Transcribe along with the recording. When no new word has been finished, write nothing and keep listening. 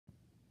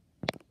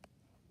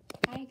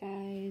Hi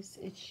guys,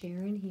 it's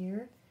Sharon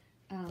here.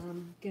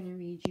 I'm going to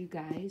read you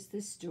guys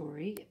the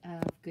story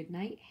of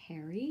Goodnight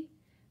Harry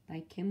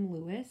by Kim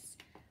Lewis.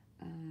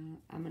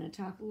 I'm going to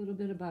talk a little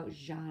bit about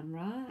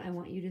genre. I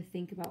want you to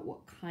think about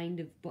what kind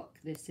of book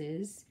this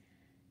is,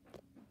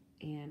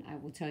 and I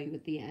will tell you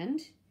at the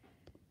end.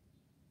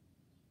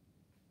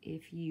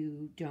 If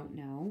you don't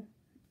know,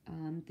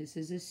 this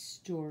is a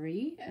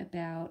story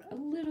about a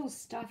little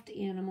stuffed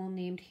animal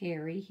named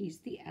Harry. He's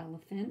the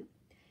elephant,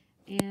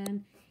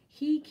 and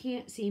he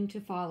can't seem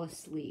to fall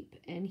asleep,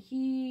 and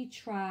he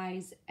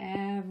tries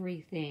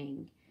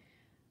everything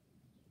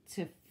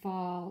to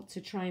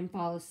try and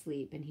fall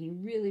asleep, and he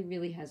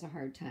really has a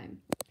hard time.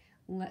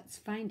 Let's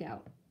find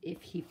out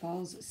if he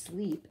falls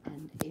asleep,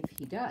 and if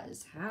he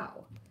does,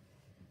 how.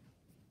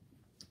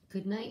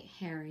 Goodnight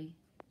Harry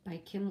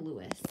by Kim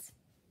Lewis.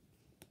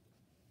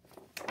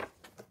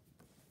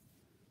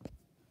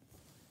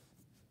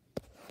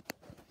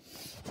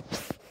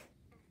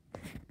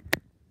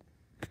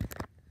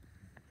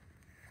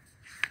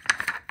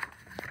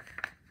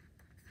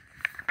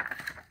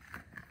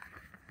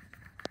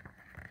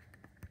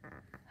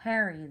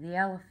 Harry the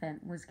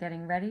elephant was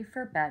getting ready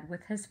for bed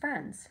with his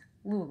friends,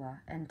 Lula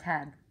and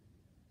Ted.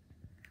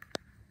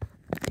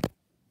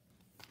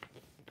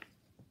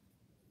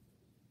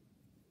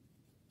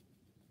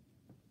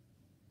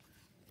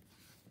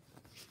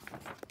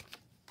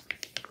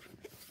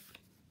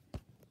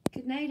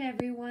 "Good night,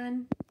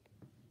 everyone,"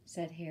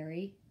 said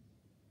Harry.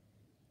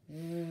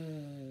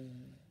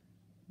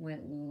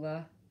 Went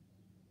Lula.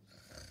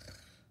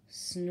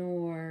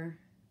 Snore,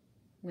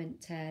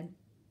 went Ted.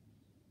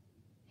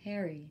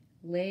 Harry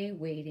lay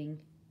waiting,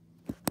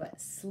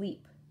 but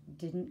sleep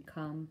didn't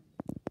come.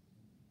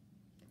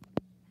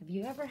 Have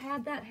you ever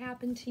had that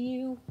happen to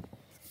you?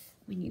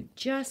 When you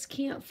just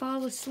can't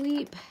fall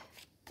asleep?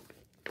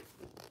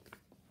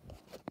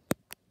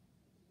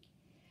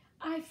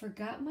 I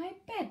forgot my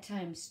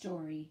bedtime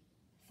story,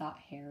 thought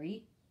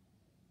Harry.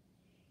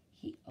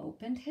 He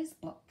opened his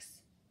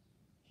books.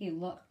 He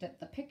looked at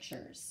the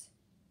pictures.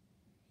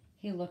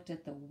 He looked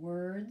at the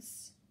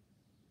words.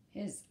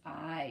 His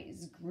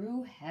eyes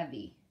grew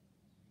heavy.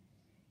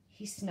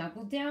 He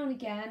snuggled down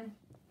again.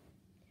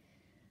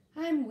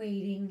 "I'm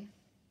waiting,"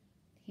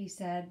 he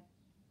said,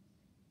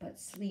 but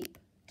sleep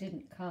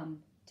didn't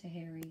come to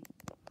Harry.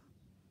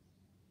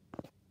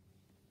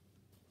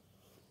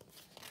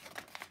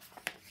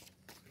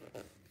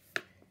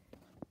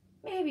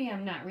 "Maybe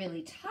I'm not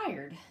really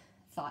tired,"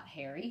 thought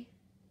Harry.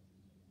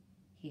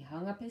 He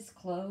hung up his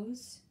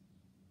clothes.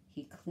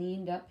 He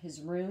cleaned up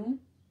his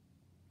room.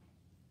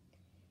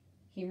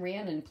 He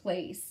ran in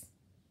place.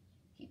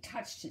 He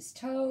touched his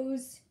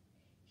toes.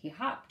 He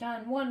hopped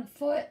on one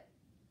foot.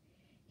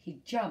 He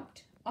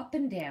jumped up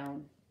and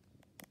down.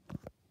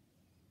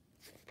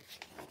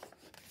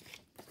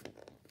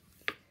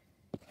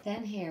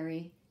 Then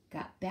Harry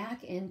got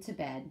back into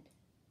bed.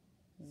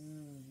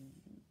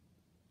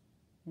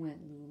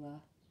 Went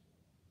Lula.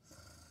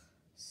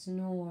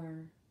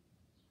 Snore,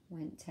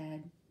 went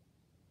Ted.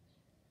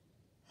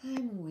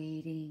 "I'm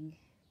waiting,"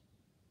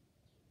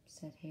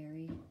 said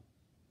Harry.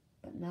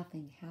 But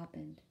nothing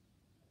happened.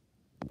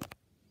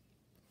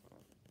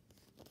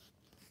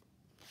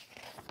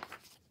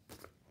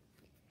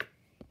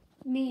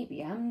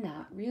 "Maybe I'm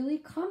not really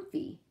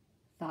comfy,"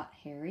 thought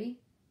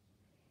Harry.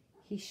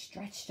 He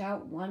stretched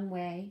out one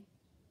way.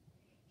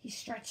 He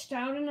stretched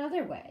out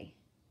another way.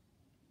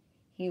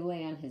 He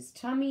lay on his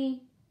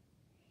tummy.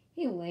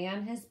 He lay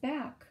on his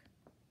back.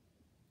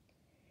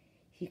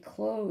 He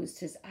closed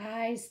his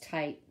eyes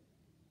tight.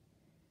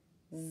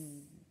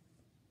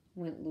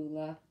 Went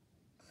Lula.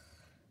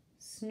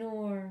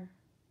 Snore,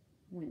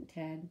 went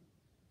Ted.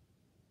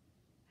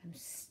 "I'm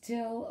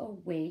still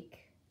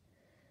awake,"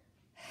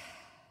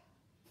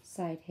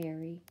 sighed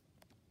Harry.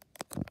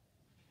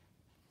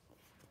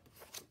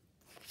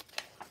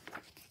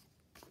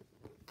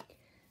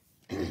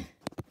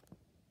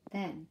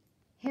 Then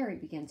Harry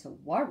began to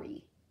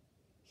worry.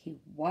 He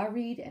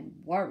worried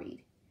and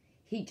worried.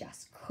 He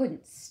just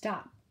couldn't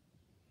stop.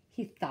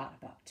 He thought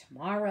about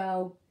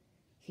tomorrow.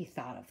 He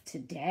thought of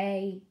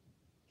today.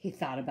 He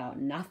thought about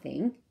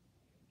nothing.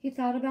 He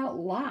thought about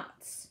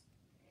lots.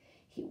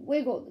 He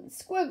wiggled and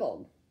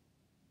squiggled.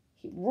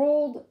 He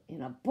rolled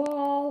in a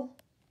ball.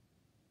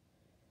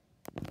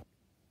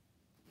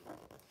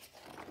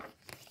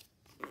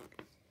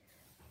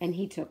 And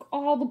he took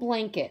all the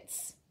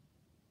blankets.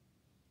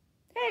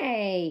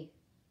 "Hey,"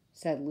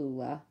 said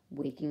Lula,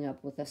 waking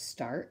up with a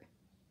start.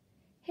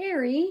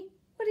 "Harry,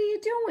 what are you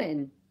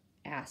doing?"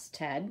 asked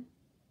Ted.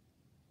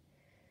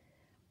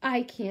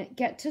 "I can't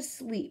get to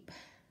sleep,"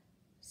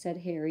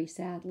 said Harry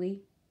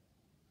sadly.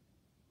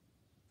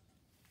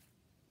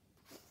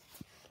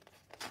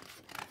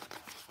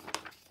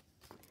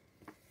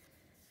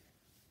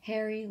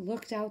 Harry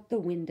looked out the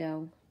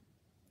window.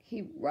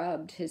 He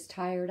rubbed his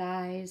tired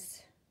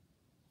eyes.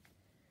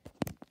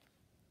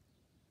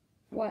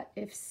 "What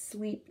if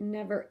sleep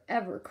never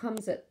ever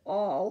comes at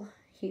all?"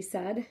 he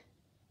said.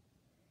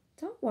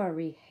 "Don't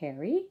worry,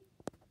 Harry,"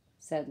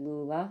 said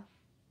Lula.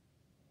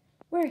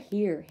 "We're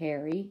here,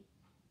 Harry.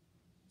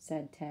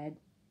 said Ted.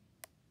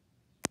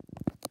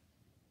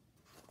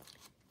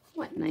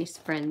 What nice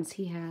friends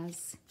he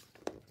has.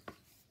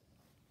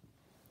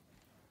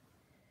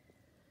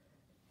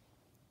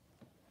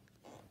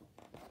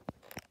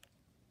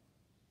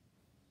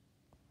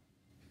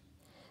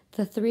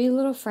 The three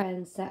little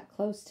friends sat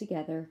close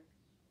together.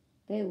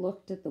 They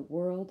looked at the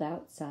world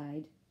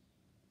outside.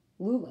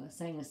 Lula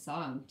sang a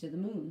song to the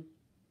moon.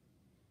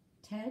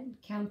 Ted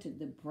counted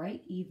the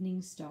bright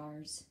evening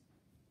stars.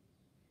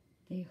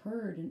 They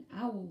heard an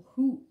owl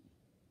hoot.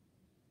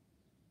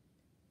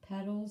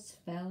 Petals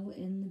fell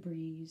in the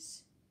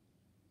breeze.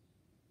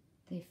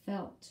 They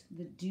felt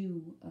the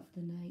dew of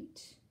the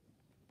night.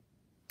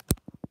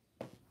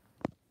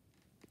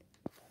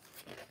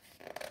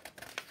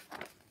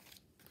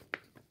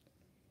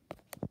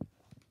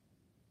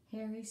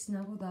 Harry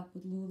snuggled up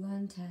with Lula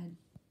and Ted.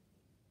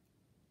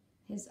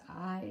 His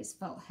eyes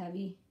felt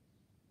heavy.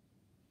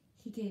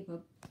 He gave a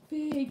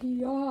big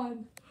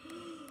yawn.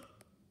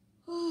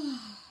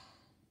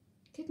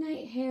 Good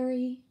night,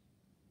 Harry,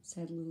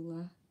 said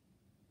Lula.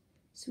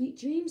 Sweet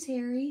dreams,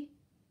 Harry,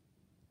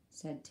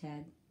 said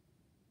Ted.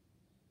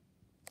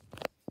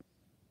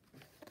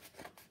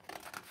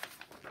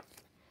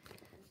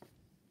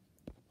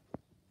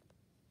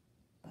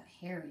 But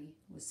Harry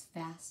was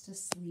fast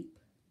asleep,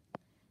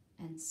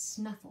 and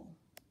Snuffle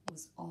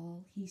was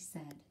all he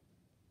said.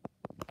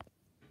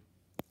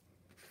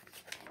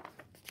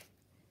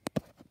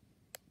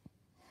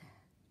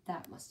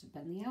 That must have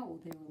been the owl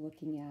they were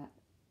looking at.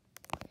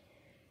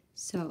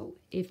 So,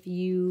 if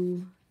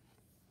you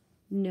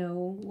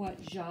know what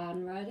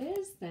genre it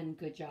is, then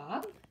good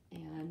job.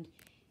 And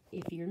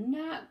if you're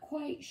not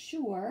quite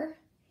sure,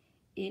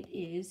 it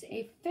is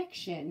a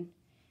fiction.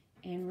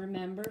 And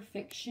remember,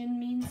 fiction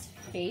means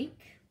fake.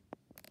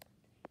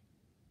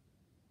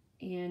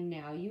 And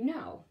now you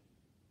know.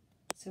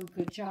 So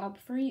good job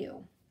for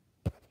you.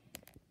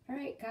 All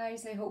right,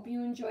 guys, I hope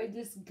you enjoyed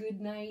this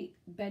good night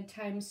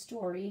bedtime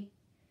story.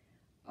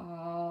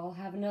 I'll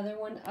have another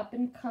one up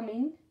and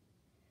coming.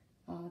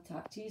 I'll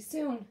talk to you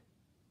soon.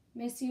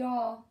 Miss you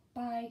all.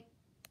 Bye.